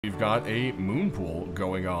We've got a moon pool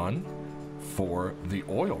going on for the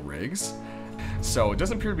oil rigs. So it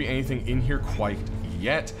doesn't appear to be anything in here quite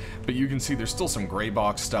yet, but you can see there's still some gray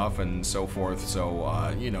box stuff and so forth.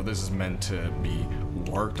 So, you know, this is meant to be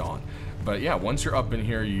worked on. But yeah, once you're up in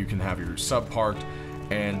here, you can have your sub parked,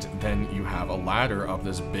 and then you have a ladder up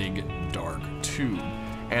this big dark tube.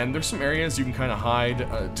 And there's some areas you can kind of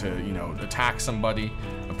hide to, you know, attack somebody.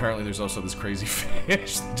 Apparently there's also this crazy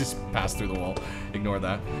fish that just passed through the wall. Ignore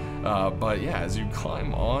that. But yeah, as you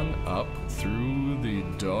climb on up through the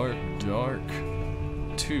dark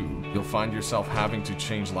tube, you'll find yourself having to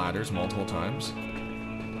change ladders multiple times.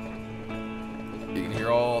 You can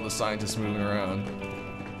hear all the scientists moving around.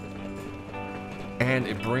 And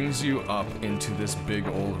it brings you up into this big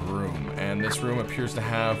old room. And this room appears to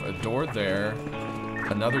have a door there,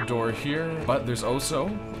 another door here, but there's also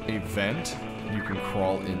a vent you can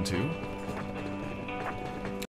crawl into.